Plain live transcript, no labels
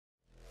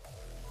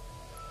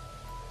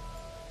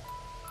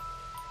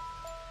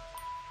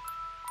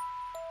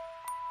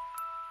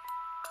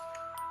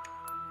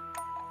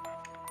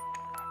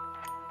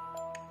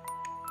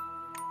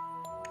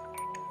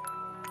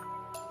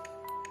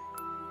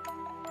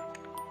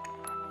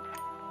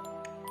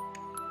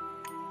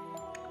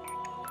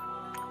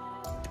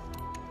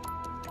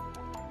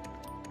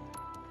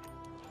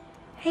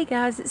Hey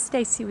guys, it's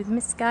Stacy with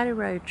Misguided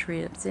Road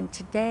Trips, and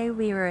today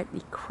we are at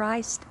the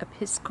Christ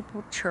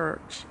Episcopal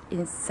Church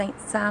in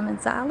St.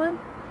 Simon's Island.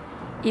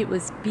 It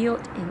was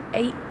built in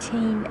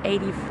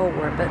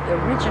 1884, but the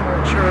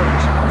original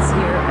church was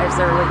here as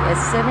early as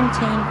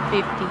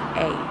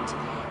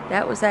 1758.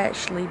 That was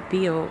actually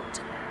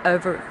built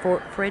over at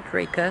Fort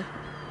Frederica,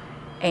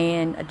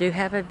 and I do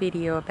have a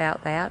video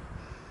about that.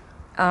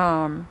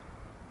 The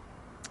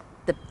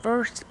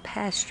first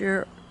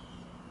pastor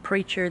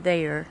preacher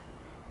there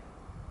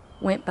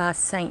went by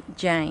St.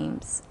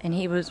 James, and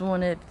he was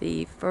one of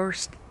the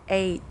first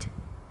 8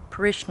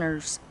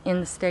 parishioners in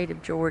the state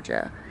of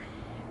Georgia.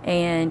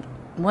 And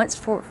once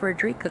Fort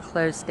Frederica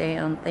closed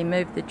down, they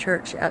moved the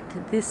church out to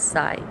this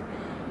site.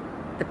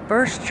 The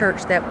first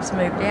church that was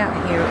moved out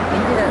here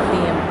ended up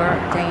being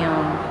burnt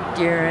down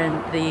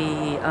during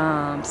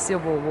the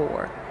Civil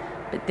War,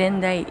 but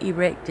then they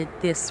erected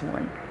this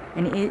one,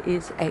 and it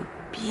is a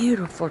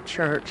beautiful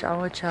church. I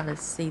want y'all to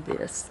see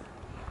this.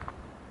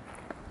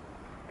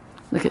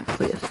 Look at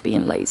Cliff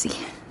being lazy.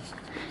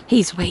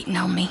 He's waiting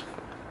on me.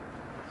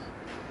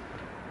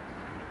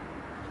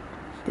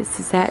 This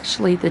is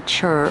actually the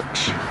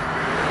church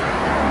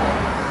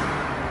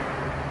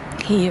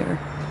here.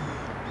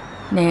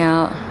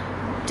 Now,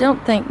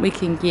 don't think we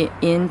can get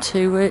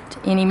into it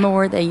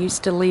anymore. They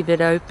used to leave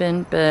it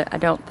open, but I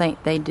don't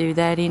think they do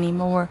that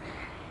anymore.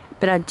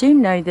 But I do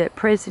know that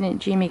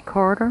President Jimmy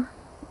Carter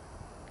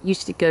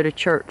used to go to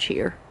church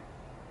here.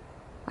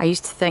 I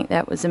used to think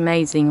that was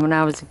amazing when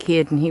I was a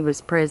kid and he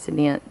was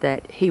president,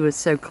 that he was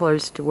so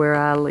close to where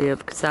I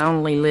live, because I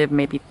only live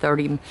maybe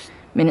 30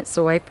 minutes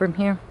away from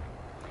here.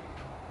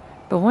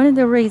 But one of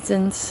the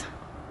reasons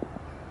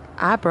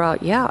I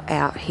brought y'all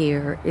out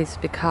here is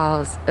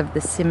because of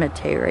the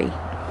cemetery.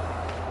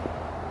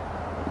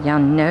 Y'all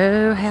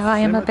know how I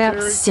am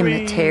about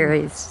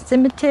cemeteries.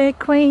 Cemetery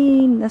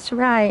queen, that's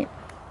right.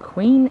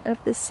 Queen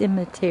of the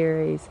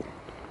cemeteries.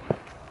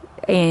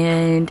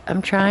 And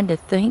I'm trying to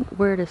think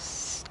where to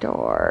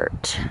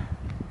start.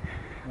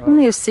 Let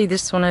me see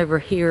this one over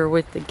here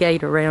with the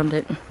gate around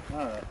it.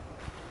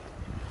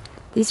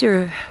 These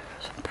are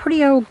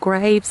pretty old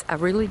graves.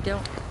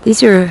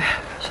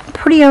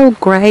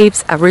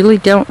 I really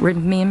don't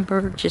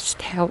remember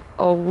just how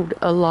old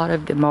a lot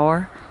of them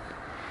are.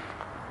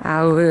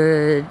 I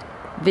would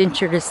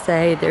venture to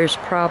say there's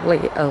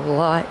probably a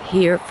lot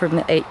here from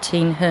the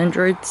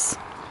 1800's.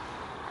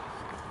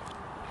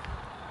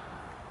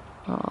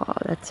 Oh,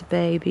 that's a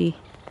baby.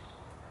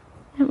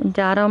 That one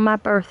died on my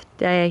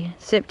birthday,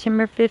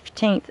 September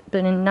 15th,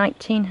 but in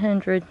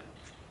 1900.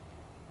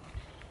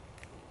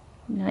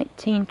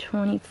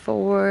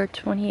 1924,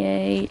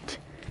 28,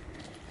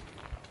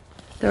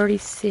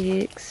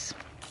 36.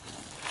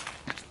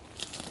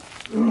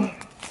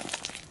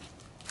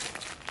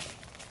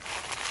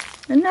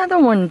 Another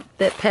one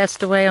that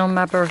passed away on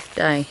my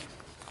birthday.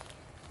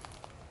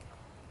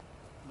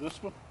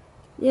 This one?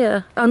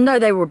 Yeah. Oh no,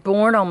 they were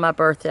born on my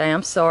birthday.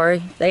 I'm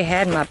sorry. They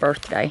had my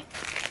birthday.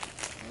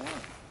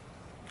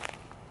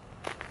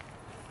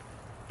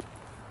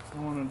 I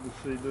wanted to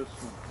see this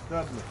one.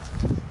 Dudley.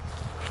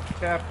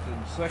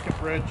 Captain,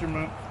 2nd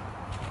Regiment,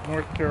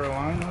 North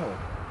Carolina.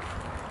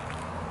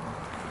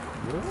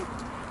 Really?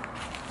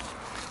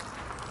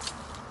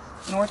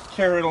 North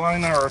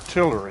Carolina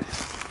Artillery.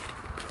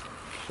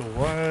 So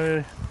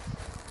why?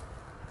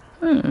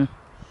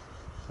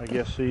 I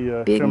guess he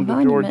came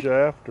to Georgia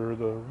after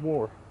the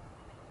war.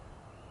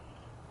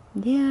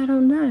 Yeah, I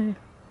don't know.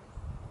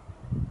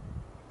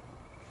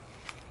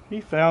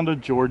 He found a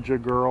Georgia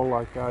girl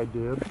like I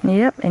did.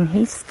 Yep, and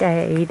he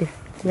stayed.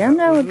 Y'all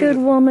know a good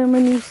woman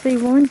when you see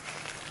one.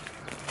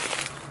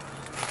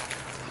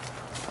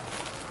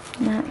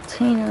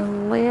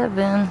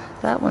 1911.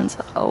 That one's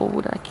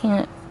old. I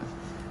can't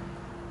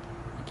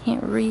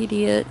read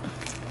it.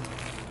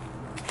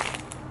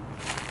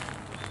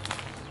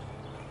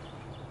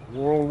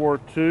 World War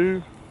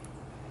II,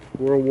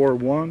 World War I.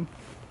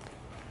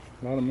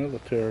 A lot of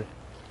military.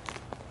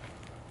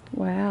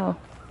 Wow.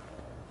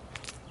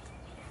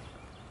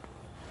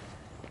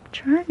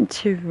 Trying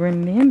to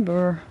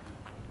remember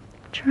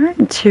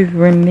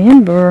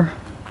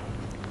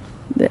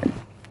that.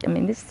 I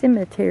mean, this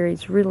cemetery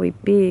is really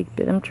big,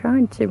 but I'm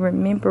trying to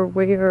remember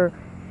where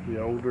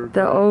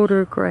the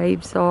older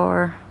graves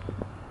are.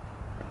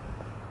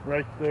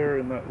 Right there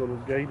in that little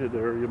gated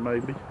area,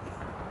 maybe.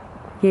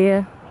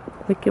 Yeah,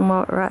 we can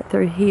walk right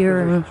through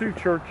here. There's 2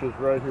 churches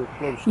right here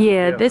close.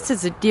 Yeah, together. this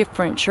is a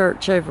different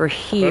church over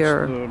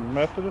here. That's the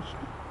Methodist?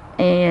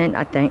 And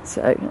I think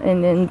so.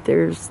 And then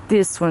there's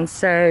this one.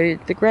 So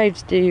the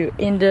graves do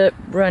end up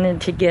running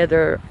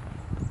together,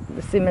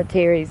 the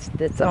cemeteries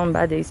that's owned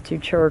by these 2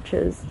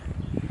 churches.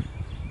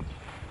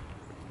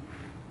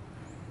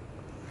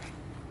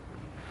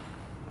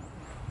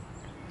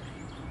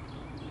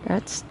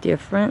 That's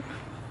different.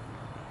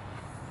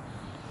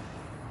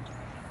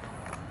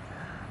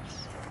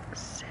 6,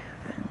 7.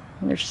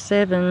 There's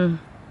 7.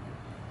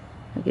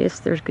 I guess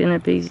there's going to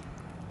be,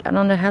 I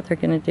don't know how they're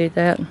going to do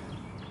that.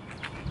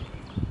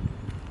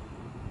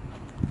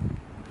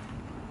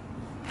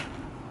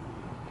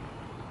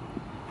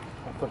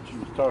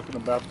 talking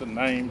about the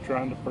name,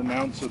 trying to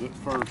pronounce it at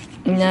first.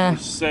 No.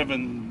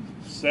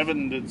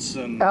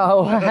 Sevenditzen.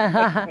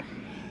 Oh.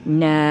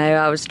 No,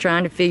 I was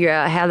trying to figure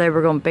out how they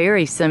were going to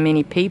bury so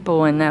many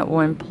people in that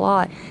one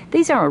plot.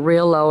 These aren't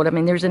real old. I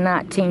mean, there's a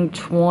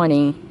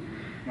 1920.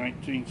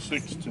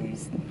 1916.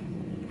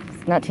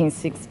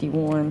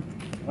 1961.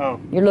 Oh.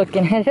 You're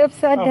looking at it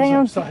upside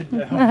down? Upside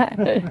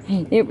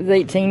down. It was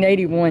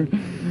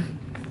 1881.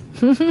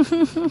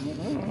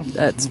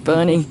 That's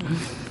funny.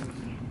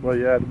 Well,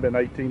 yeah, it'd have been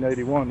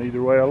 1881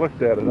 either way I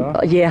looked at it,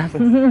 huh? Yeah.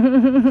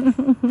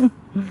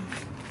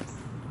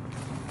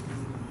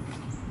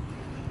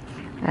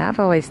 I've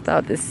always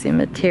thought this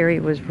cemetery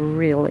was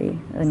really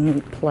a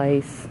neat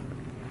place.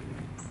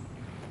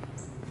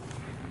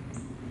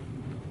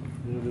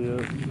 It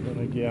is,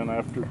 and again,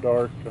 after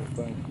dark, I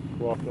think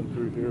walking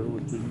through here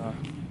would be nice.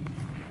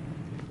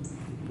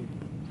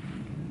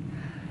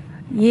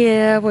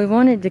 Yeah, we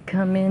wanted to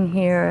come in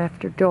here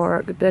after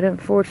dark, but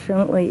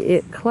unfortunately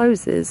it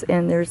closes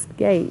and there's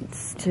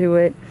gates to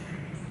it.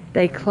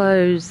 They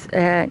close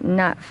at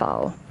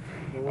nightfall.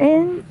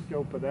 And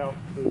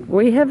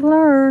we have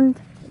learned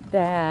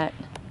that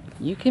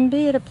you can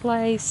be at a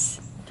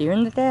place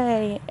during the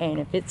day, and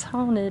if it's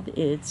haunted,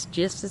 it's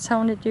just as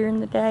haunted during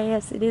the day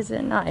as it is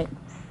at night.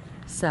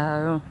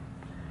 So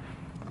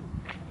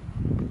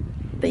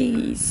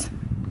these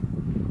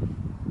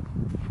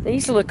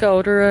look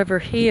older over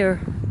here.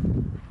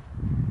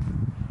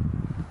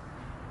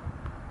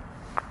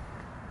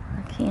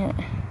 I can't.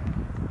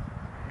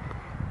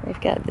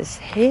 They've got this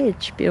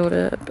hedge built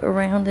up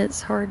around it.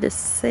 It's hard to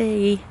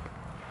see.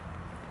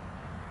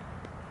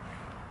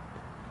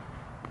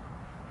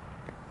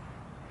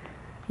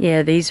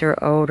 Yeah, these are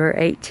older.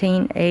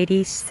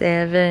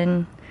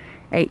 1887,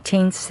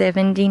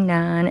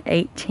 1879,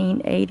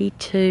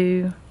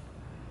 1882.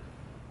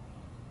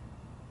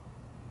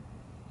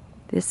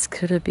 This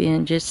could have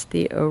been just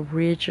the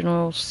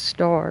original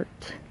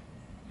start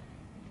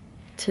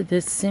to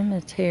this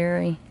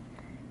cemetery.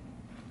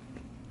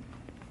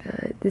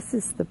 But this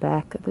is the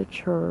back of the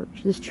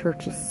church. This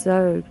church is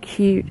so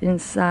cute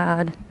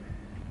inside.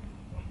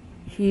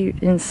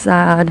 Cute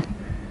inside.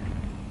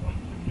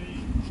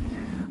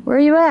 Where are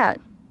you at?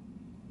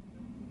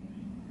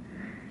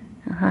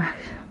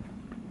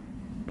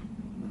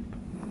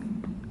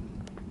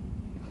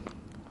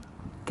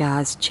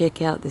 Guys,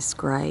 check out this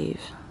grave.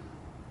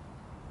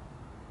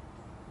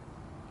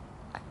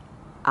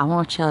 I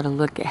want y'all to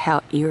look at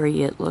how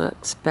eerie it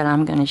looks, but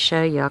I'm going to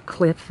show y'all.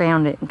 Cliff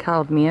found it and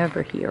called me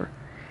over here.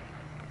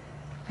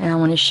 And I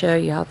want to show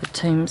y'all the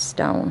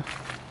tombstone.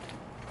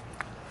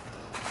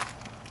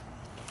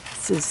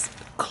 This is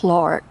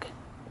Clark,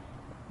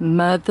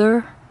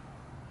 mother,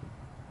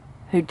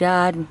 who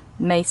died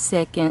May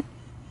 2nd,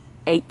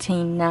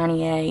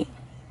 1898.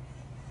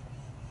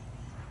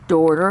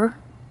 Daughter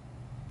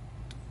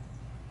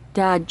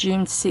died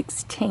June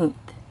 16th,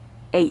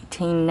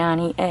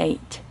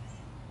 1898.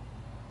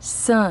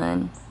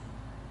 Son,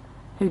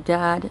 who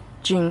died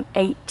June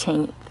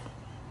 18th,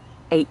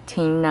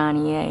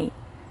 1898.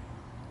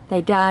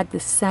 They died the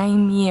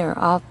same year,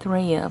 all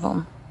three of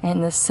them,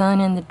 and the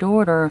son and the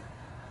daughter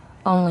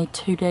only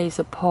 2 days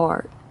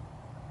apart.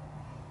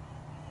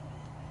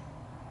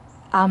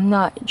 I'm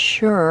not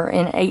sure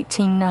in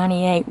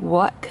 1898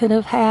 what could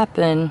have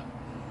happened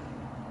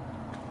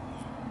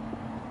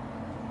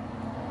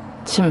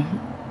to,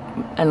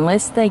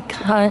 unless they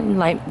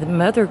like the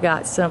mother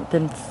got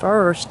something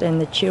first and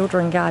the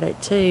children got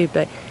it too.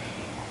 But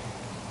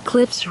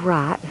Cliff's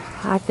right.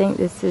 I think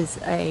this is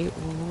a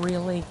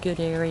really good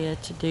area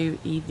to do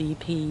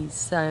EVPs.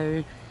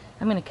 So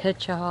I'm going to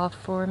cut you off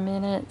for a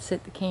minute,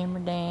 set the camera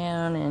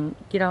down, and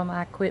get all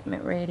my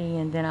equipment ready,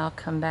 and then I'll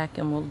come back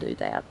and we'll do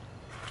that.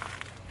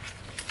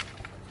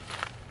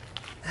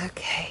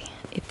 Okay,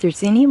 if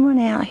there's anyone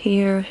out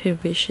here who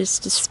wishes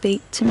to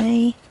speak to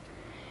me,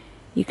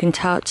 you can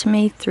talk to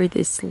me through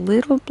this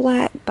little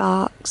black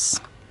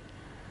box,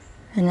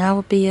 and I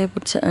will be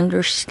able to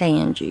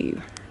understand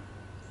you.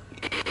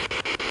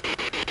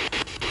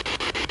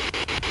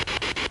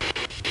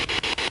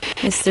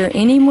 Is there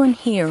anyone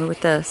here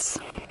with us?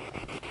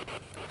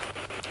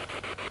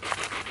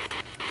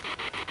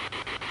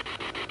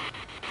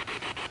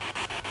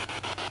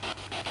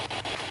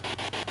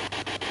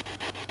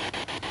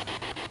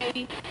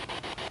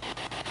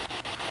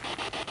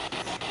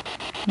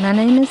 My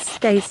name is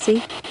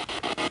Stacy.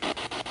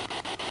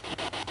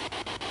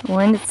 I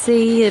wanted to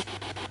see if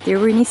there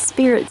were any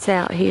spirits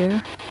out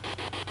here.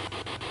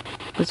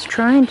 I was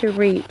trying to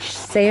reach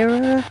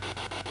Sarah,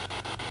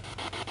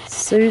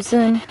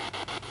 Susan,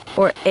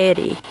 or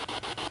Eddie.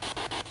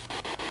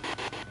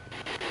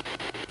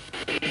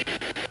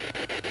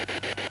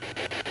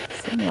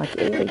 Sound like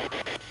Eddie.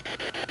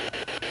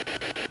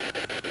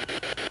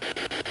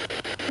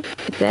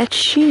 If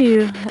that's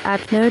you,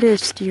 I've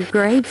noticed your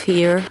grave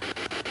here,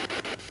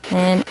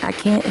 and I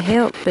can't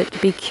help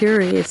but be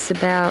curious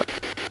about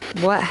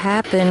what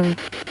happened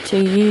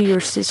to you, your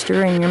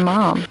sister, and your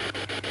mom.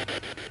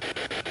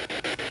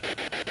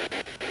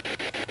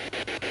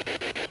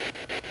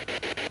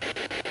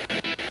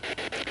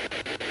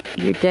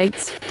 Your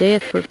dates of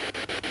death were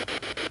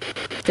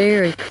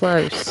very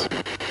close.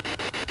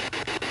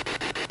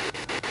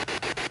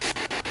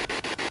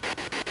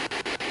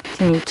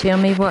 Can you tell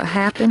me what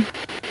happened?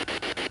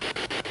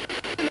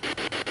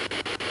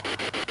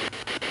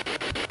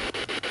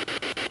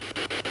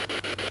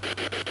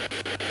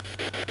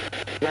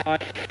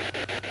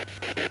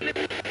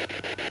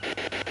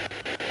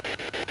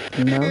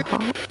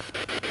 Mohawk?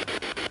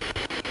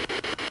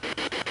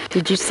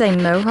 Did you say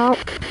Mohawk?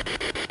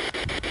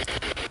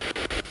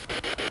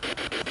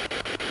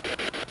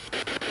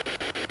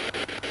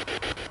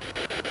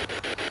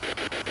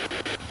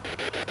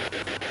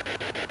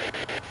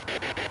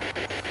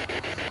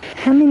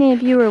 How many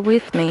of you are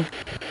with me?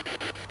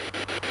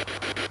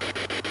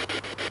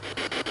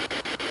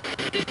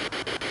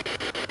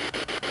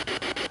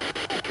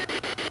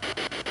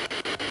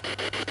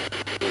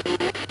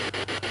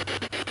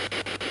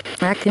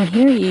 I can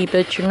hear you,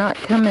 but you're not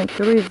coming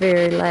through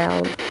very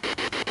loud.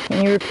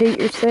 Can you repeat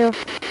yourself?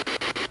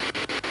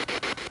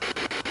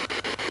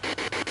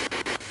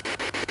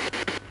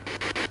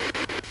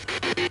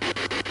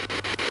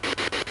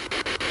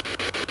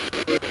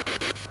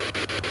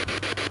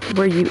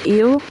 Were you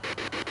ill?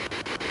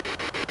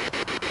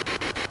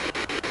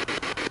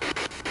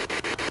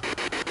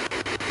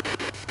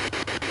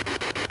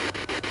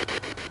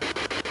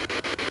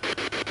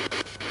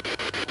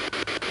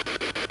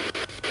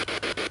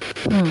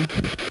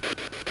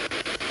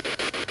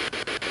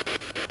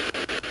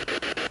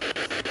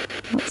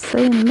 Not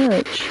saying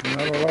much.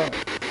 Not a lot.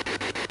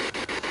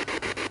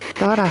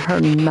 Thought I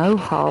heard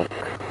Mohawk.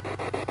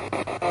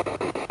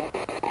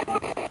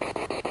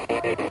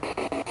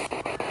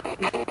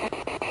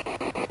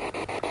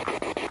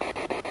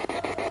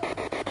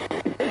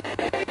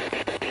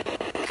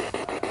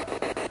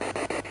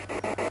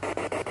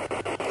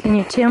 Can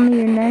you tell me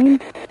your name?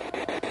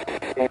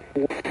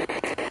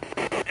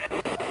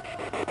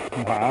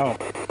 Wow.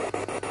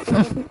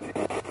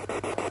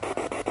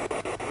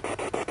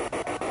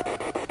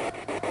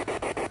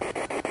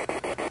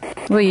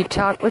 Will you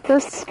talk with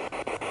us?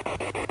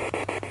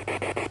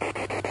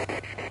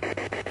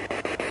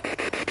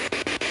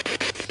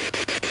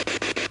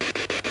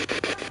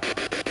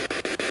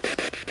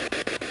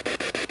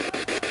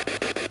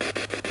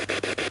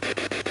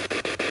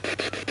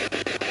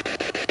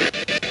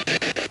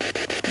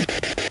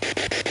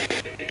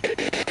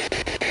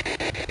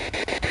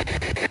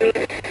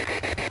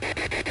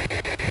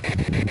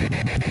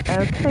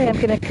 Okay, I'm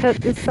going to cut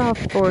this off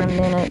for a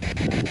minute.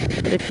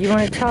 But if you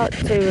want to talk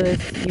to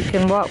us, you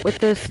can walk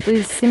with us through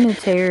the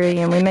cemetery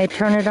and we may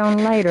turn it on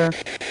later.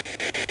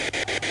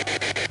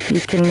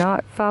 You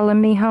cannot follow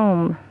me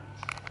home.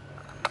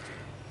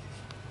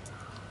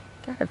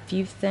 Got a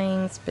few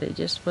things, but it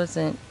just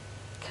wasn't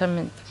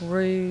coming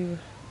through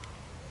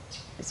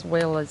as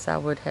well as I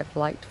would have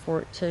liked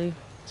for it to.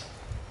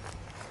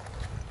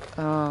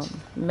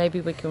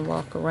 Maybe we can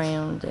walk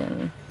around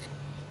and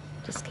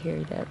just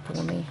carry that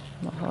for me.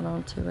 I'll hold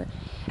on to it.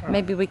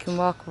 Maybe we can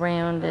walk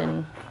around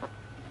and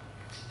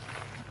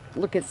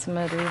look at some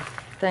other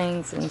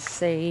things and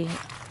see.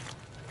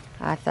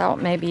 I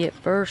thought maybe at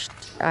first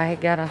I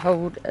had got a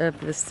hold of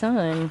the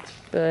sun,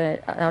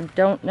 but I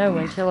don't know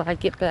until I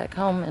get back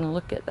home and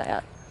look at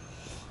that.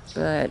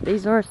 But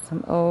these are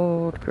some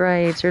old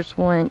graves. There's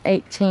one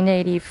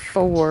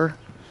 1884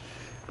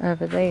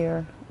 over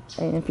there.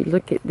 And if you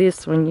look at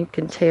this one, you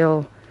can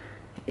tell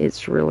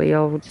it's really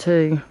old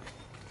too.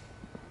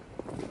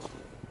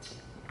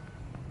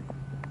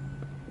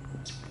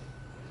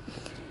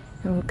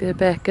 And we'll go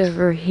back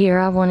over here.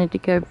 I wanted to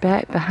go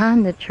back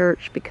behind the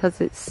church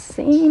because it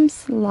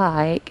seems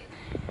like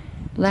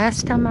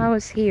last time I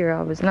was here,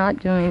 I was not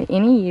doing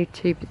any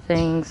YouTube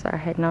things. I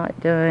had not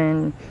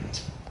done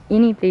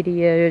any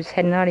videos,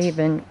 had not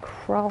even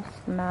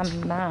crossed my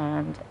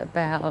mind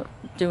about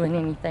doing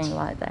anything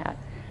like that.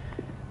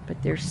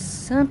 But there's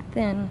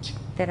something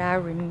that I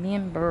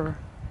remember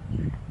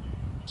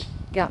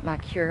got my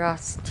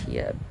curiosity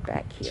up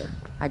back here.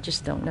 I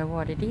just don't know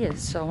what it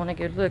is, so I want to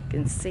go look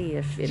and see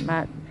if it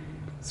might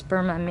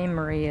spur my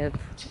memory of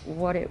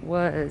what it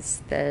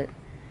was that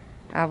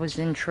I was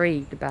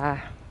intrigued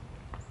by.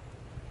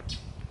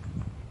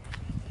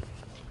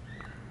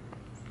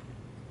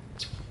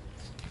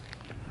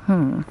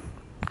 I'm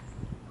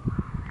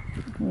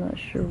not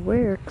sure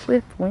where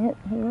Cliff went.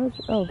 He was,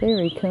 oh,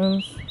 there he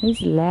comes.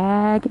 He's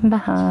lagging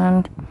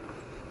behind.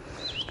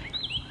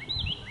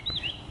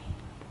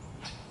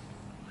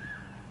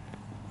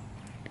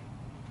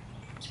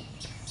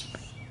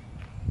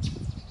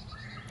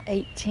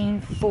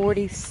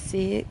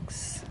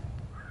 (1846),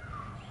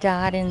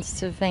 died in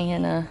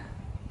Savannah.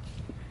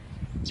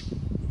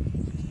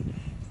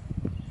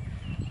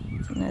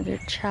 Another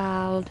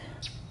child.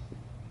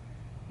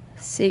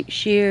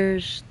 6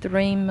 years,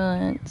 3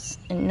 months,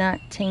 and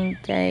 19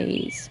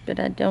 days, but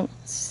I don't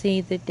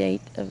see the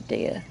date of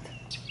death.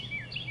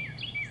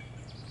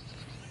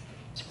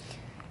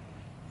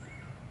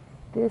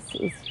 This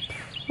is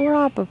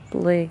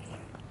probably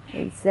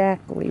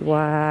exactly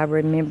why I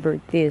remembered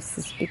this,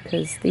 is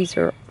because these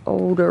are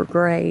older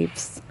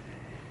graves.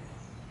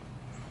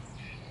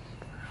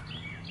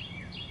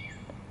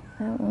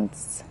 That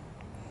one's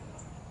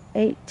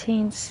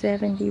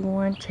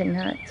 1871 to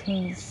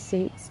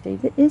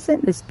 1960.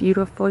 Isn't this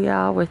beautiful,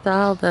 y'all, with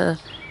all the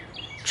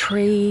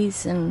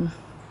trees and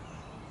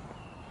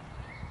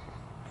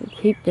they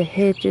keep the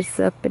hedges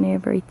up and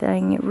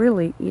everything? It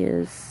really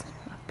is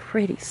a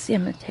pretty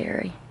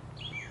cemetery.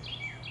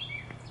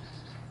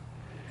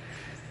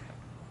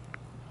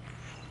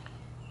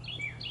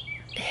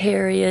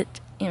 Harriet,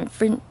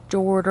 infant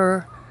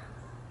daughter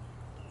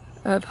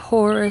of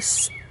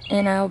Horace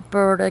and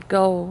Alberta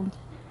Gold,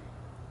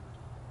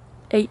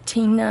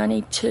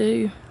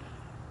 1892.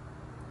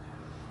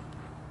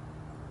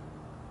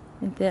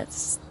 And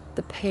that's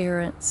the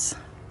parents.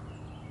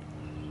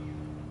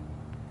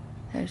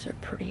 Those are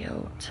pretty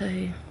old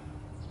too.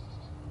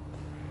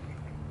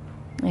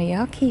 Now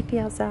y'all keep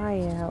y'all's eye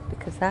out,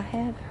 because I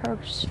have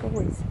heard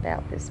stories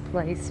about this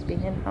place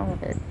being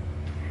haunted.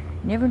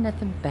 Never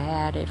nothing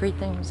bad.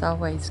 Everything was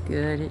always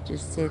good. It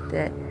just said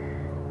that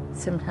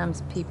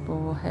sometimes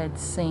people had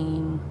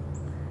seen,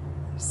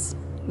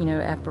 you know,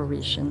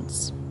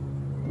 apparitions.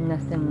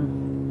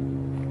 Nothing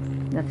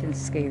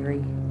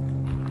scary.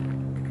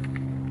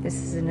 This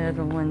is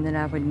another one that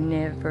I would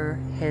never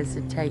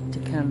hesitate to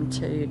come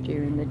to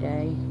during the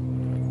day,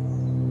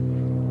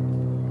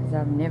 because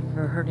I've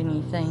never heard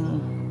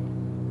anything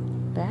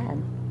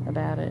bad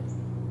about it.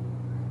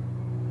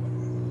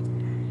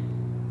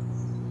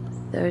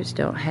 Those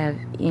don't have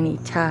any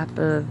type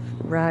of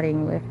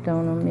writing left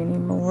on them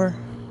anymore.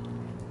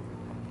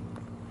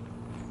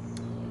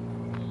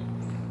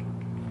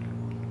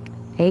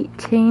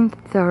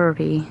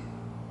 $1830.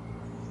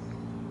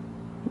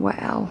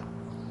 Wow.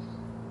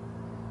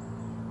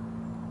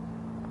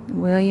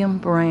 William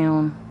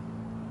Brown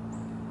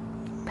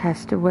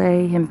passed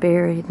away and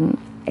buried in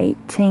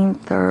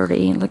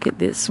 1830. Look at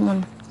this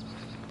one.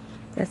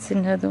 That's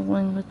another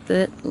one with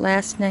the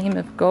last name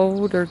of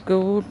Gold or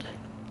Gould.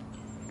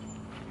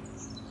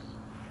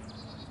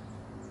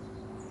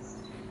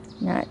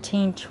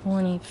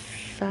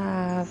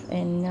 1925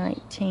 and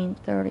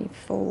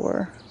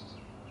 1934.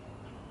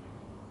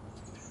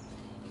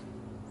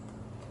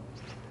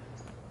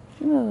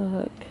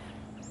 Look.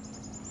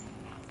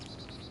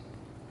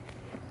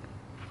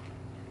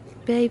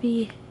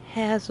 Baby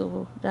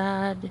Hazel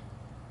died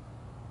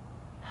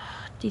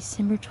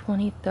December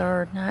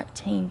 23rd,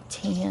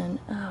 1910.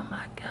 Oh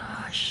my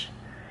gosh.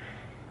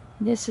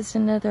 This is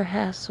another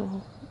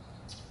Hazel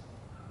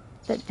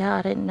that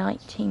died in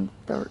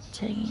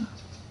 1913.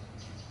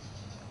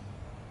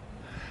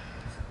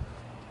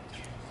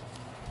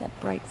 That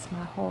breaks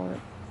my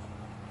heart.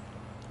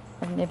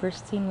 I've never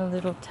seen a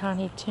little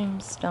tiny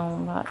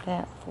tombstone like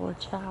that for a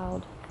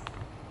child.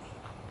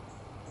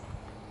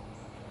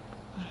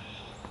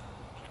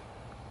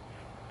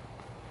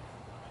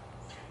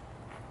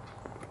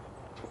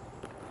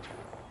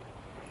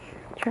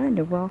 Trying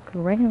to walk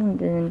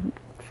around and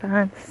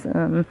find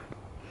some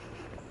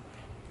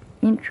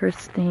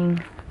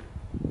interesting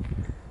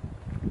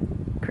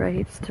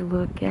graves to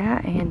look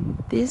at,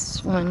 and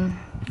this one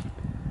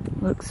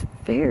looks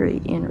very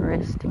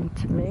interesting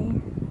to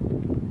me.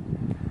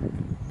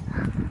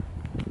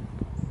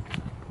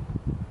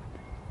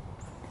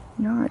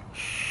 Not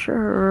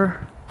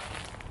sure.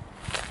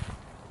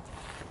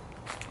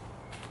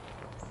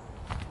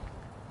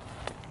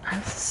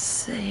 Let's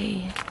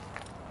see.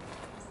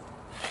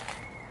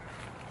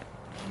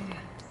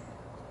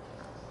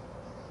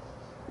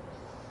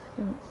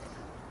 Don't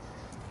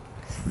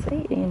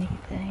see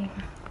anything.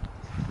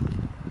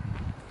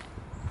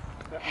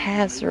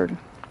 Hazard,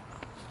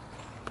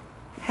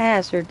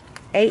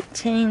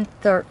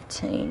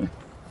 1813.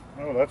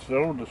 Oh, that's the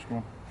oldest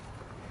one.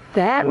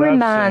 That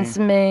reminds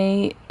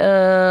me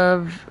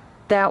of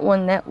that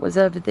one that was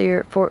over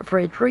there at Fort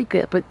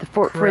Frederica, but the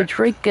Fort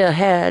Frederica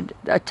had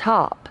a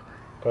top.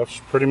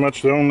 That's pretty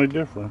much the only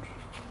difference.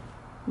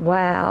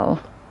 Wow.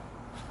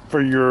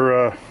 For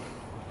your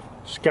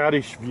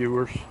Scottish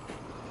viewers,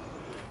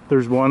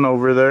 there's one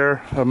over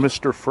there,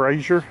 Mr.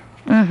 Fraser,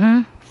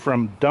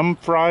 from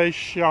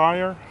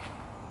Dumfriesshire,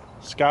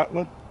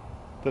 Scotland,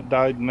 that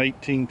died in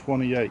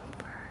 1828.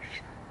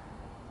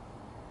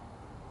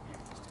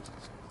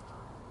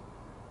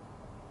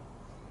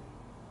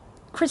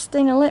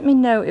 Christina, let me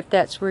know if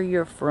that's where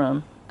you're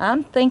from.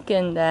 I'm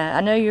thinking that,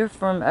 I know you're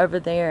from over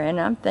there, and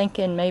I'm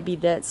thinking maybe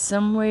that's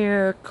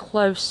somewhere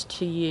close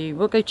to you.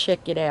 We'll go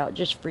check it out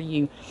just for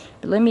you.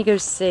 But let me go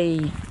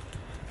see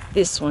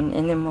this one,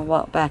 and then we'll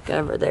walk back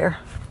over there.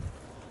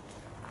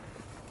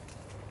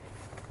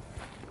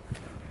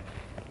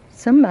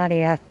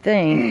 Somebody, I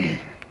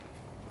think,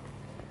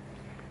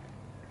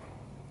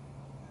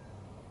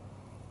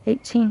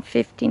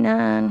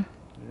 1859.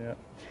 Yeah.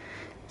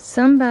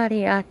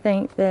 Somebody, I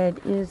think,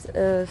 that is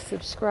a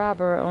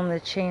subscriber on the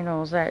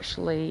channel is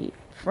actually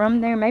from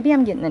there. Maybe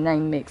I'm getting the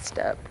name mixed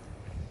up.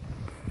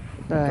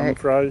 But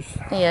Dumfries.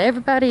 Yeah,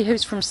 everybody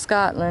who's from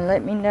Scotland,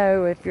 let me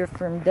know if you're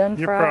from Dumfries.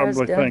 You're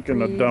probably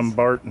thinking of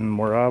Dumbarton,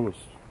 where I was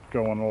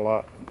going a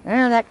lot.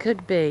 Oh, that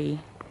could be.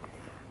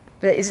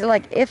 But is it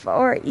like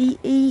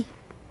F-R-E-E?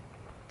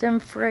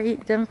 Dumfries?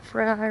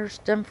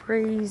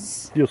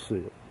 You'll see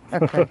it.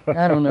 Okay,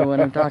 I don't know what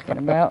I'm talking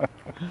about.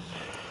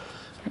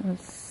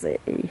 Let's see.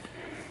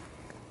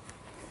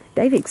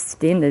 They've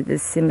extended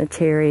this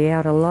cemetery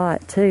out a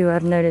lot too.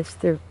 I've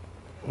noticed there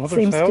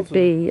seems to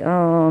be,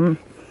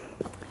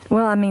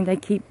 well, I mean, they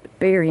keep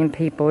burying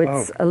people.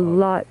 It's a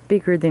lot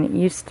bigger than it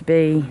used to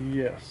be.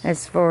 Yes.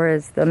 As far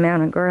as the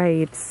amount of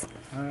graves.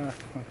 I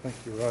think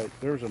you're right.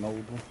 There's an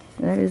old one.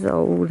 That is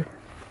old.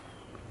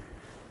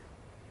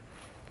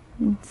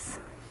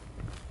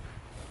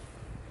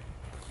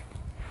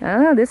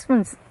 Oh, this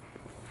one's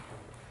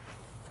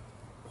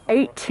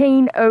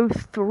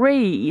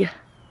 1803.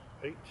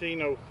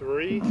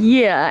 1803?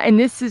 Yeah, and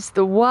this is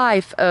the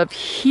wife of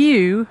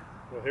Hugh.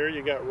 Well, here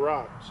you got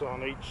rocks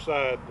on each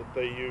side that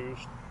they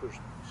used for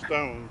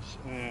stones.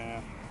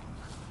 And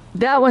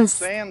that one's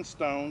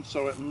sandstone,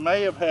 so it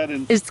may have had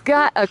an. It's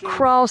got a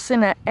cross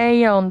and an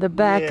A on the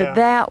back of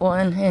that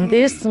one, and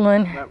this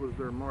one that was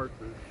their marker.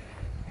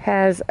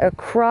 Has a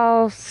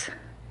cross.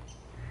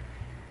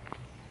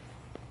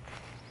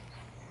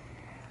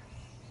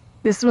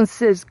 This one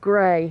says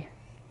gray.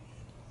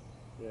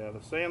 Yeah,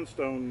 the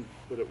sandstone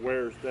that it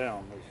wears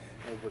down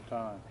over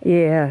time.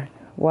 Yeah,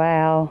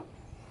 wow.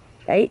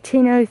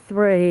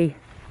 1803.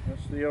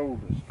 That's the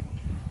oldest.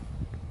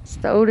 It's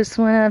the oldest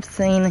one I've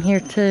seen here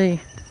too.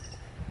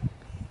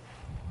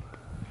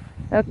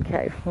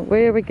 Okay, well,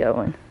 where are we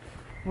going?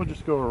 We'll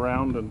just go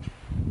around and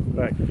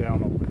back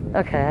down over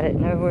there. Okay, I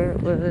didn't know where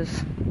it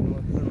was. Well,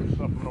 if there was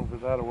something over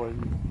that way.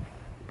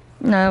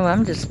 No,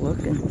 I'm just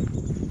looking.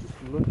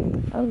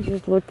 I was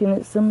just looking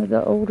at some of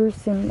the older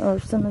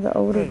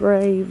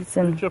graves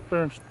and. Reach up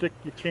there and stick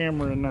your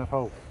camera in that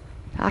hole.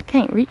 I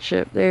can't reach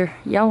up there.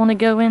 Y'all want to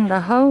go in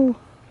the hole?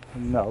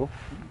 No.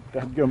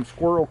 That gum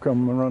squirrel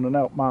coming running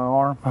out my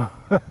arm.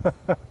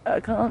 I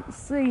can't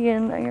see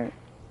in there.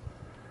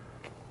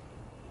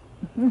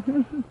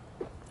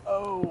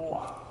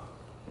 Oh.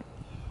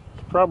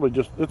 It's probably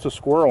just, it's a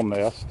squirrel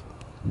nest.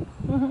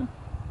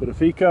 But if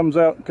he comes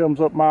out and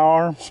comes up my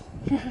arm,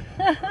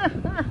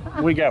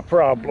 we got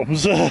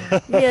problems.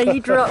 Yeah, you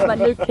dropped my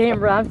new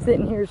camera. I'm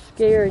sitting here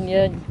scaring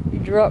you. You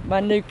dropped my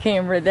new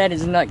camera. That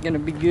is not going to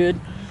be good.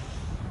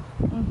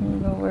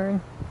 Don't worry.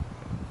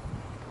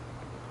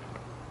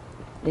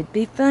 It'd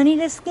be funny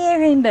to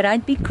scare him, but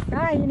I'd be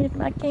crying if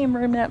my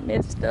camera got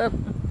messed up.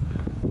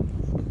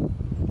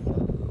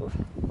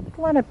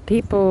 A lot of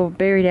people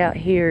buried out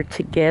here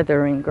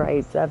together in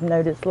graves. I've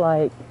noticed,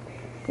 like,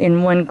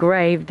 in one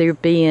grave there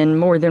being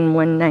more than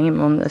one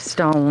name on the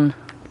stone.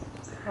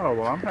 Oh,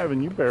 well, I'm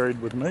having you buried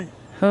with me.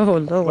 Oh,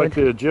 Lord. Like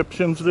the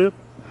Egyptians did?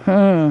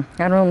 I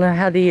don't know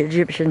how the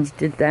Egyptians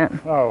did that.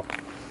 Oh,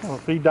 well,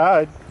 if he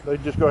died,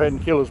 they'd just go ahead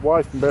and kill his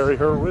wife and bury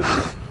her with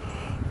him.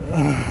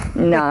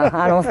 No,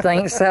 I don't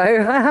think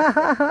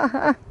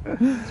so.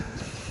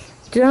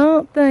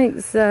 Don't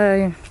think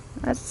so.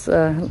 That's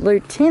a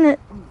lieutenant.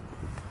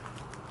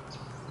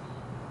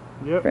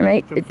 Yep.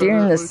 From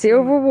during the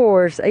Civil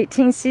Wars,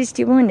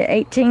 1861 to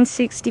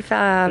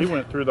 1865. He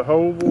went through the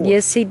whole war.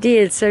 Yes, he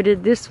did. So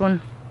did this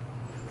one.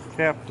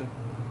 Captain.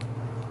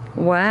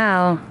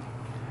 Wow.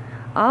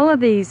 All of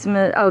these,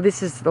 oh,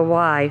 this is the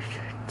wife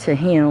to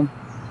him.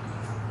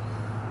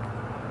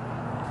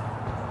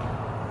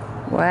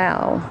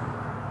 Wow.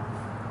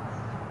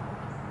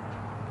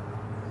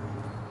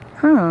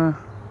 Huh.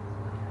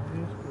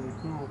 That's pretty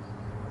cool.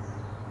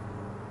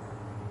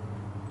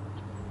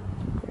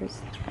 There's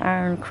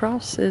iron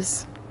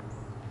crosses.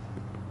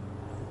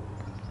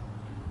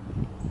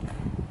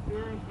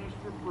 Here's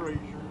Mr.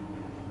 Fraser.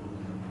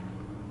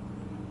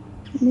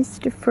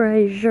 Mr.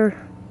 Fraser.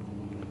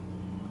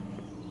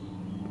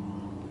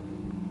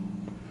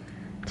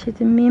 To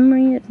the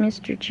memory of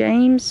Mr.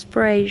 James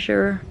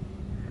Fraser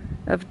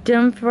of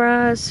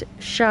Dumfries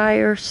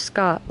Shire,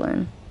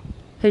 Scotland,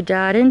 who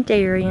died in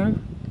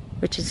Darien,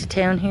 which is a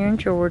town here in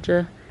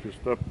Georgia.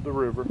 Just up the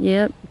river.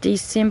 Yep,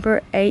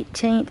 December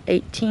 18th,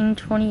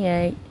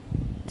 1828.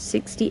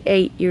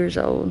 68 years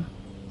old.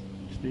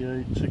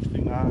 68,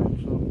 69,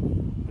 so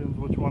depends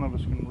which one of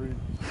us can read.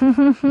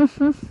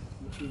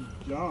 This is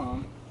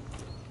John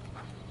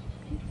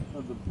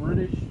of the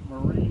British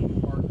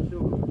Marine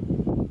Artillery.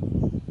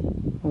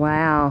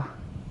 Wow.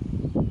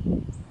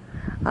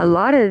 A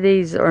lot of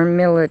these are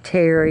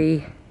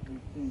military.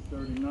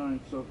 1839,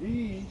 so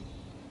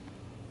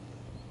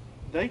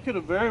they could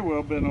have very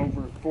well been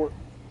over at Fort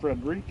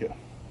Frederica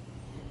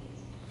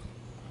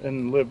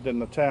and lived in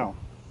the town.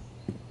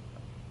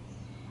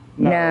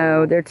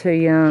 No, they're too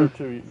young.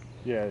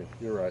 Yeah,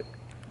 you're right.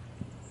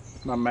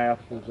 My math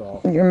was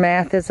off. Your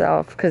math is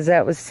off because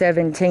that was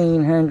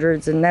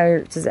 1700s and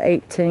theirs is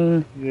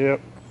 18.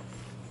 Yep.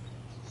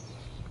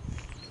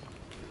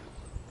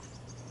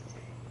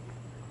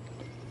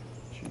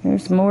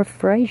 There's more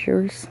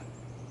Frasers.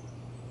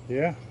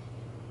 Yeah.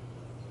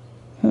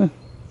 Hmm.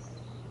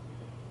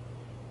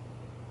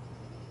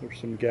 There's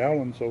some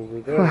gallons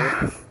over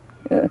there.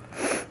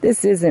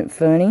 This isn't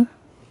funny,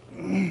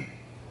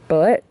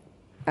 but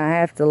I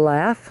have to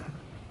laugh.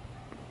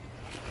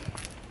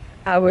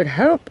 I would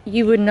hope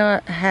you would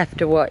not have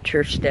to watch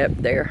your step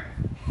there.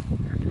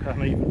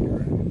 Uneven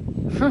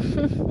ground.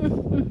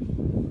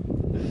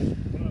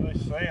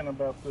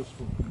 about this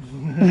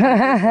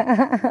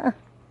one.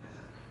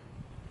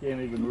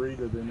 Can't even read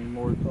it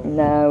anymore. It's all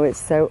No, it's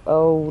so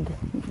old.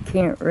 You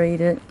can't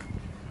read it.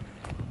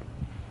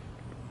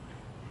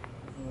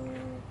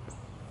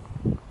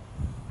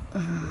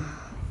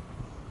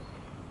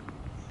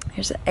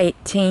 Here's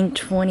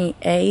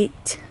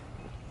 1828,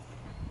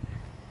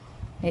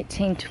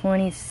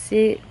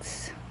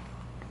 1826,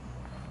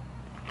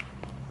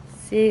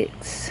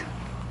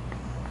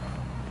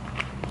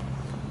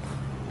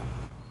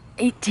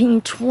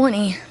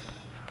 1820.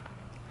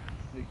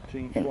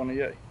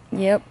 1828.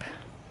 Yep.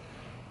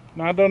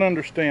 Now I don't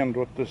understand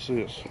what this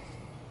is.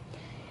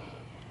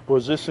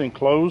 Was this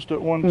enclosed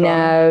at one time?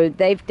 No,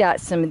 they've got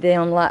some of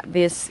them like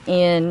this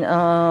in,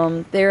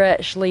 they're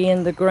actually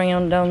in the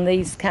ground on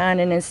these kind,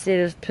 and instead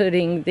of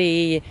putting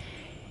the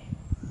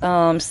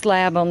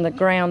slab on the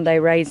ground, they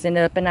raise it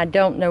up, and I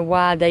don't know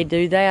why they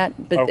do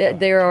that, but Okay.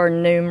 there are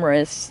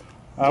numerous.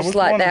 Just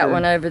like that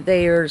wondering. one over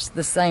there is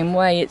the same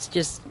way, it's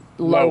just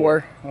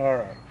lower. All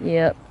right.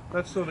 Yep.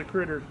 That's so the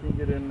critters can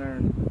get in there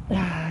and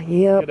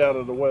Yep, get out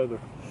of the weather.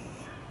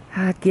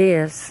 I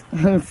guess.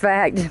 In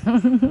fact,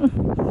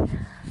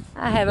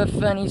 I have a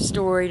funny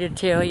story to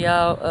tell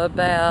y'all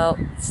about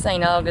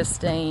St.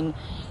 Augustine.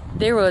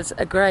 There was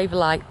a grave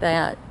like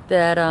that,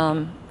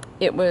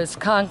 it was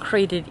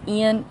concreted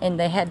in, and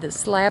they had the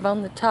slab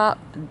on the top.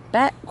 The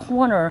back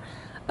corner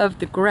of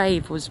the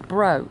grave was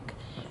broke.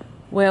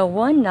 Well,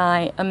 one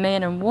night, a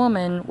man and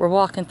woman were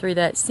walking through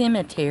that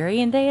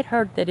cemetery, and they had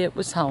heard that it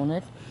was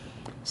haunted.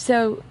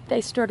 So they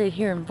started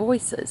hearing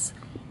voices,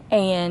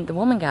 and the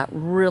woman got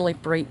really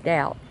freaked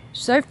out.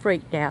 So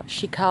freaked out,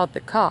 she called the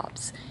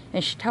cops,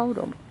 and she told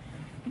them,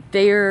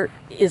 there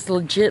is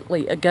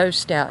legitimately a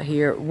ghost out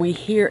here. We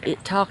hear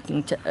it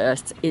talking to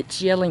us.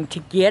 It's yelling to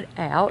get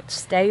out,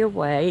 stay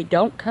away,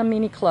 don't come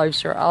any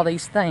closer, all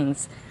these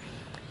things.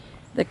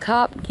 The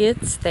cop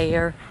gets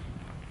there,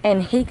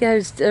 and he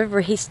goes over,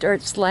 he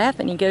starts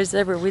laughing. He goes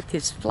over with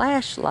his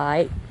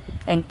flashlight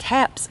and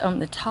taps on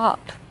the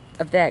top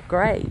of that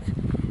grave.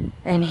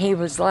 And he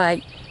was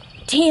like,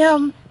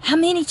 Tim, how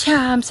many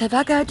times have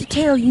I got to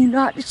tell you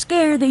not to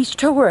scare these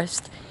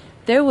tourists?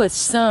 There was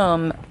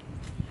some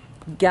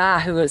guy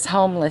who was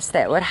homeless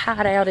that would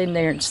hide out in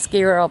there and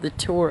scare all the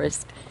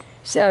tourists.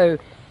 So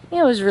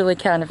it was really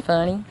kind of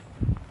funny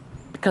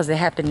because it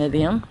happened to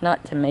them,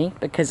 not to me.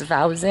 Because if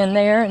I was in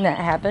there and that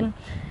happened,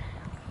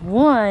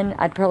 one,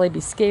 I'd probably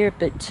be scared,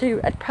 but two,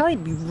 I'd probably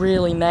be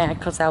really mad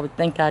because I would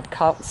think I'd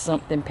caught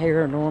something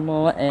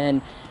paranormal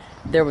and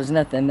there was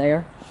nothing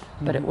there.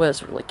 But it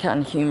was really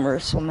kind of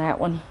humorous on that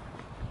one.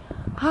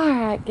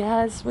 Alright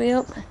guys,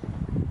 well,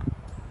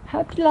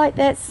 hope you like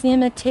that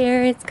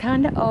cemetery. It's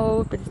kind of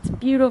old, but it's a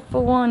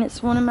beautiful one.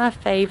 It's one of my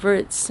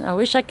favorites. I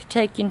wish I could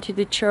take you into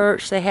the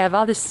church. They have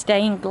all the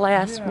stained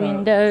glass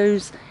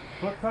windows.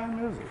 What time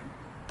is it?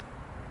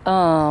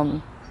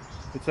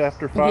 It's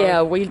after 5?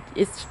 Yeah,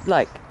 it's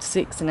like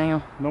 6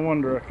 now. No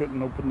wonder I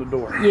couldn't open the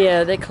door.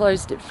 Yeah, they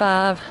closed at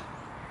 5.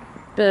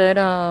 But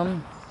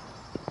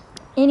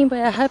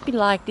anyway, I hope you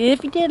liked it.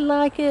 If you did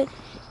like it,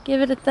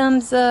 give it a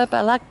thumbs up.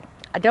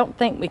 I don't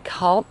think we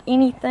caught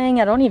anything.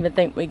 I don't even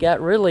think we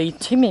got really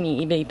too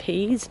many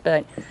EVPs,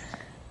 but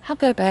I'll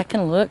go back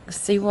and look,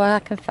 see what I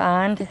can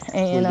find.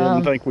 And we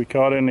didn't think we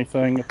caught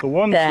anything at the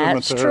one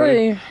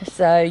cemetery. That's true.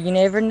 So you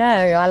never know.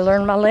 I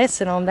learned my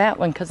lesson on that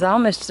one because I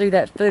almost threw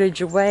that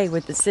footage away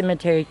with the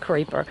cemetery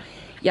creeper.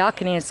 Y'all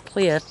can ask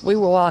Cliff. We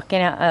were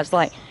walking out. I was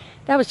like,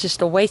 that was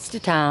just a waste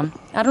of time.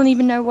 I don't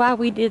even know why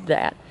we did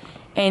that.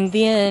 And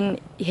then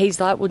he's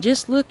like, well,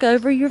 just look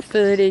over your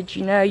footage.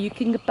 You know, you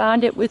can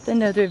find it with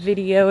another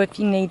video if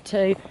you need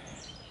to.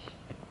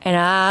 And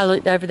I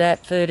looked over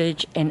that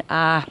footage and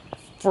I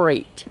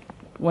freaked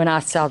when I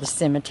saw the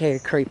cemetery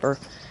creeper.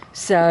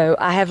 So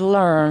I have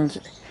learned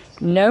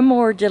no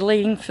more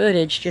deleting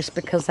footage just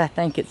because I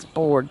think it's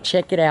bored.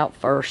 Check it out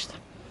first.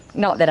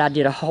 Not that I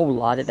did a whole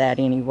lot of that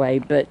anyway,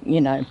 but you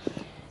know,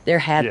 there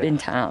have been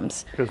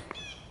times. Because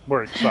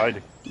we're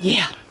excited.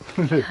 Yeah.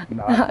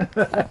 Not.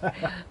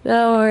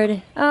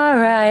 Lord. All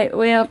right.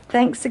 Well,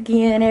 thanks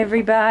again,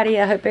 everybody.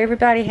 I hope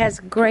everybody has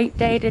a great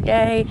day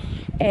today.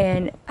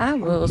 And I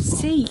will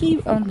see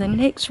you on the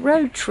next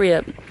road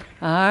trip.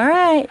 All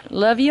right.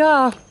 Love you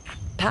all.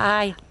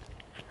 Bye.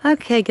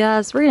 Okay,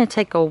 guys. We're going to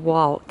take a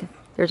walk.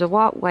 There's a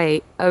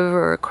walkway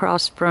over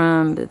across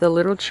from the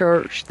little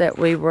church that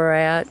we were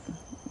at.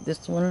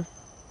 This one.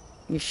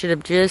 You should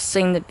have just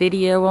seen the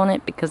video on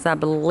it because I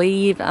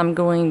believe I'm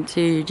going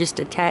to just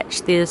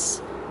attach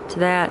this to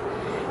that.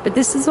 But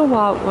this is a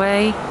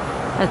walkway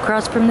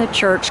across from the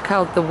church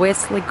called the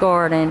Wesley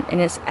Garden, and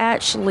it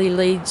actually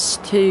leads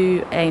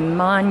to a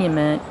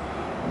monument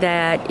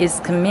that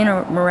is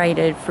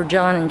commemorated for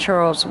John and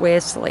Charles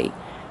Wesley,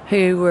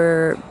 who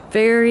were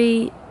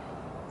very,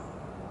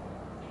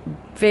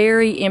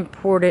 very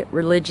important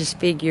religious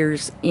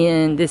figures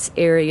in this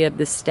area of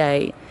the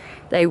state.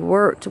 They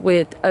worked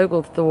with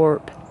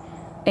Oglethorpe,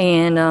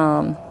 and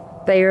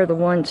they are the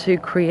ones who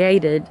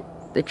created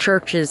the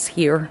churches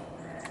here.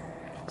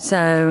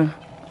 So,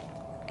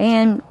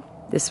 and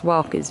This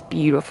walk is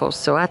beautiful,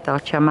 so I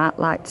thought y'all might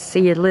like to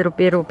see a little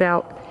bit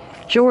about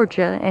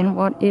Georgia and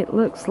what it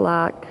looks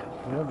like.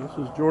 Yeah, this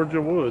is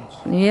Georgia woods.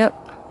 Yep,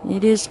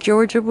 it is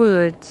Georgia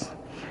woods.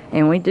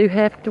 And we do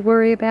have to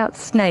worry about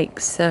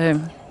snakes, so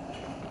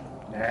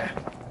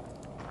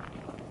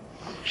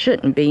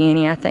shouldn't be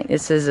any. I think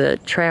this is a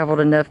traveled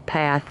enough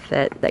path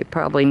that they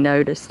probably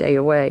know to stay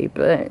away,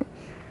 but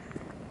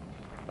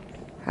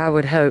I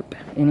would hope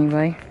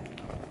anyway.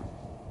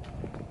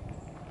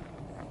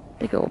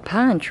 Big old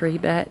pine tree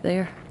back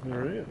there.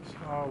 There is.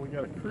 Oh, we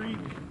got a creek.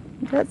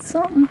 That's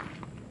something.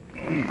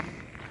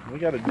 We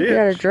got a ditch. We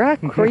got a dry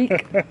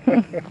creek.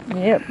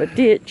 Yep, a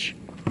ditch.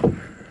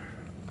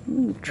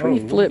 Ooh, tree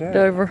flipped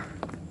over.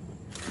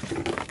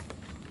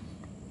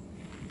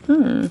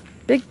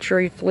 Big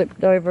tree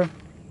flipped over.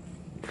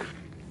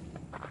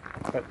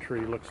 That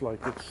tree looks like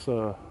it's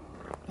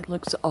It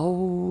looks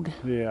old.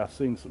 yeah, I've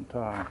seen some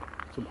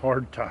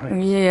hard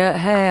times. Yeah, it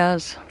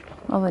has.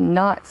 All the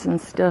knots and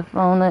stuff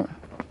on it.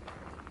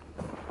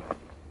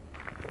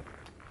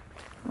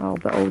 All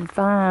the old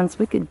vines.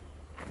 We could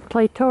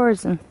play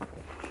Tarzan.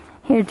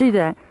 Here, do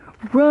that.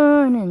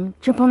 Run and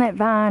jump on that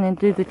vine and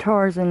do the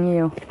Tarzan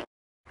yell.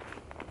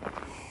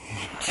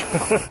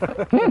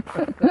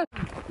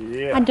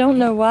 Yeah. I don't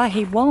know why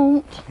he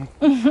won't.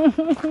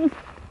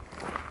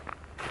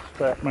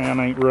 Fat man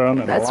ain't run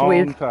in That's a long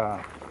weird.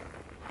 time.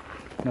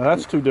 Now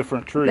that's two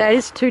different trees. That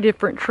is two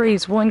different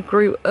trees. One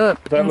grew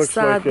up That looks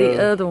inside like the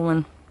a- other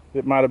one.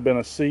 It might have been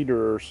a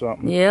cedar or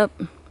something. Yep.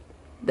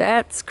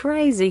 That's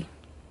crazy.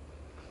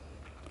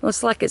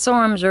 Looks like its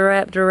arms are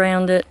wrapped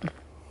around it.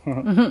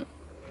 Squeezing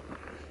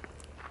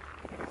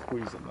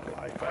the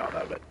life out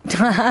of it.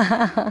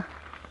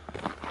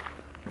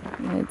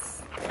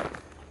 It's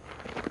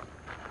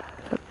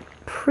a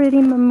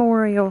pretty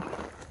memorial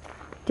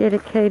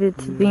dedicated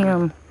to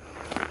them.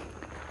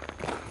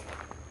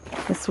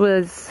 This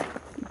was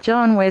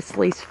John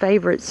Wesley's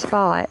favorite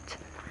spot.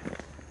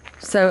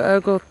 So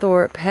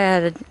Oglethorpe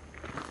had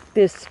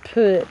this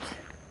put,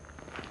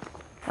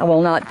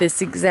 well, not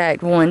this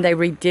exact one. They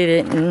redid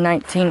it in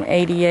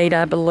 1988,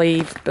 I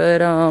believe,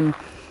 but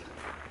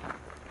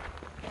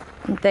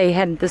they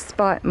had the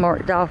spot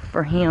marked off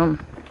for him.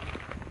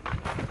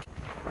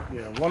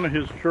 Yeah, one of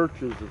his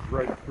churches is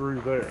right through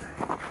there.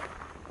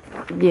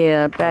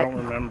 Yeah, I back. don't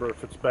remember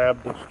if it's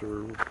Baptist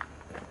or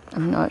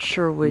I'm not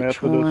sure which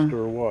Methodist one.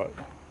 or what.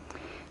 It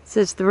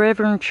says the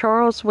Reverend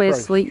Charles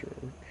Wesley, Christ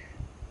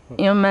Church.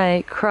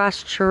 M.A.,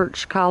 Christ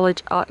Church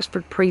College,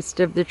 Oxford, priest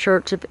of the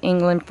Church of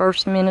England,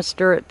 first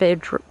minister at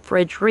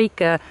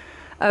Frederica,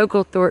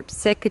 Oglethorpe,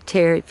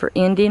 secretary for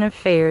Indian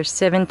Affairs,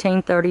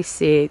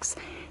 1736,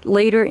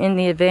 leader in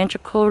the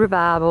evangelical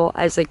revival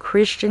as a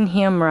Christian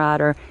hymn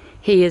writer.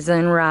 He is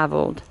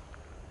unrivaled.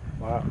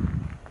 Wow.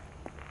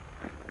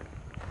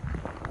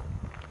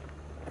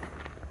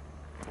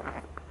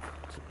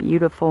 It's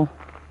beautiful.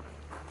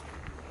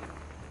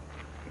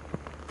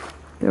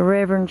 The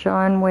Reverend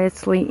John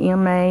Wesley,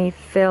 M.A.,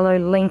 fellow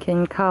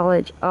Lincoln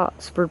College,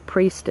 Oxford,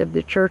 priest of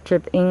the Church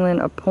of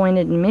England,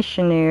 appointed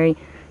missionary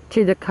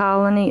to the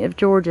colony of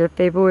Georgia,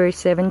 February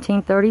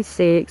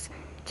 1736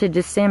 to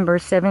December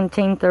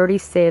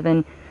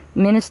 1737,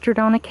 ministered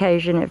on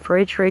occasion at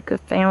Frederica,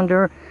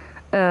 founder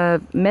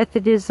of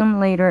Methodism,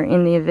 leader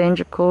in the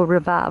evangelical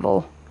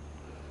revival.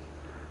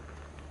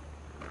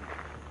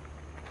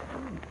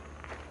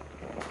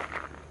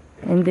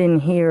 And then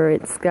here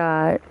it's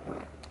got,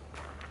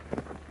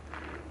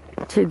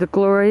 to the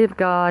glory of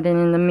God and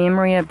in the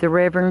memory of the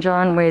Reverend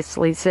John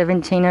Wesley,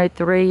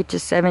 1703 to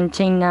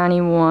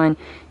 1791,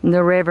 and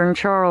the Reverend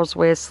Charles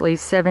Wesley,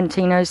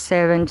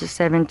 1707 to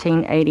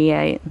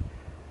 1788.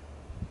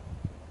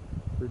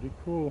 Pretty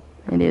cool.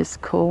 It is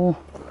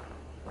cool.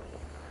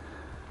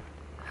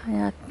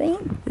 I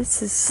think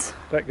this is...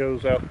 That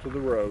goes out to the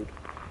road.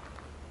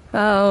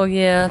 Oh,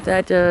 yeah,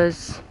 that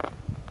does.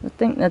 I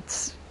think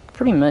that's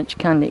pretty much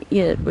kind of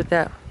it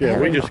without... Yeah,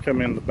 we having... just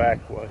come in the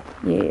back way.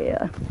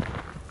 Yeah.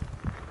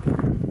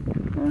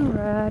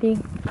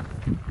 Alrighty.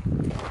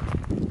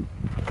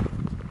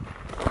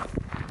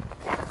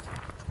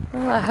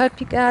 Well, I hope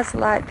you guys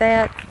like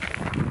that.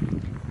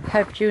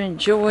 Hope you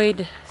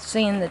enjoyed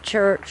seeing the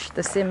church,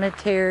 the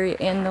cemetery,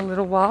 and the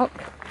little walk.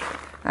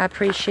 I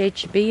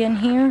appreciate you being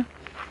here.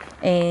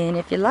 And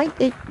if you liked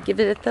it, give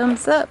it a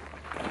thumbs up.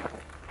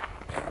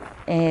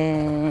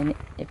 And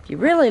if you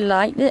really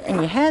liked it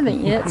and you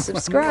haven't yet,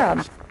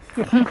 subscribe.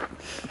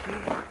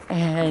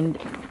 And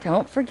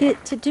don't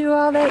forget to do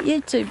all that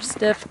YouTube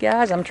stuff,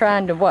 guys. I'm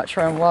trying to watch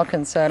where I'm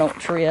walking so I don't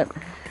trip.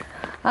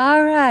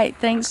 Alright,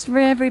 thanks for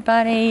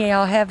everybody.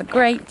 Y'all have a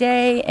great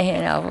day,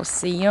 and I will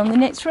see you on the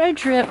next road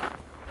trip.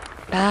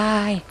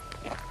 Bye.